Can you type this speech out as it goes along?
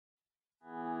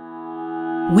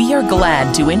We are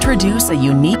glad to introduce a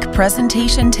unique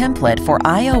presentation template for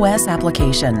iOS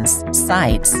applications,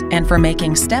 sites, and for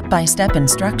making step-by-step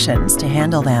instructions to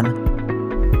handle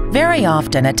them. Very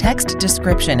often, a text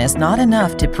description is not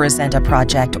enough to present a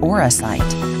project or a site.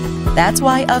 That's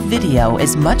why a video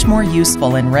is much more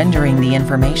useful in rendering the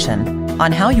information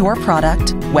on how your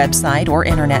product, website, or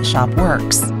internet shop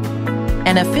works.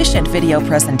 An efficient video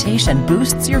presentation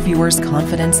boosts your viewers'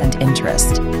 confidence and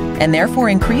interest, and therefore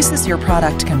increases your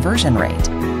product conversion rate.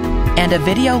 And a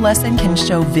video lesson can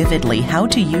show vividly how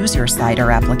to use your site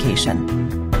or application.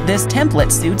 This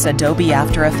template suits Adobe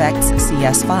After Effects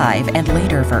CS5 and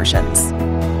later versions.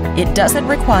 It doesn't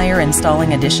require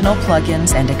installing additional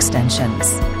plugins and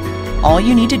extensions. All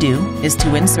you need to do is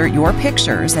to insert your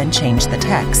pictures and change the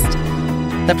text.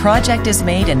 The project is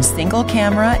made in single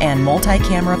camera and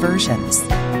multi-camera versions.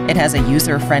 It has a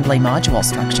user-friendly module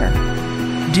structure.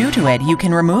 Due to it, you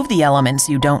can remove the elements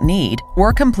you don't need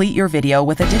or complete your video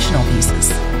with additional pieces.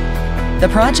 The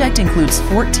project includes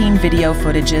 14 video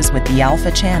footages with the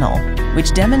Alpha channel,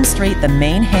 which demonstrate the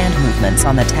main hand movements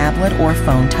on the tablet or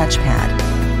phone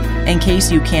touchpad. In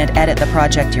case you can't edit the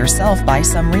project yourself by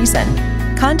some reason,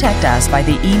 contact us by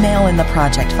the email in the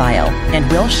project file, and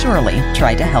we'll surely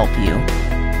try to help you.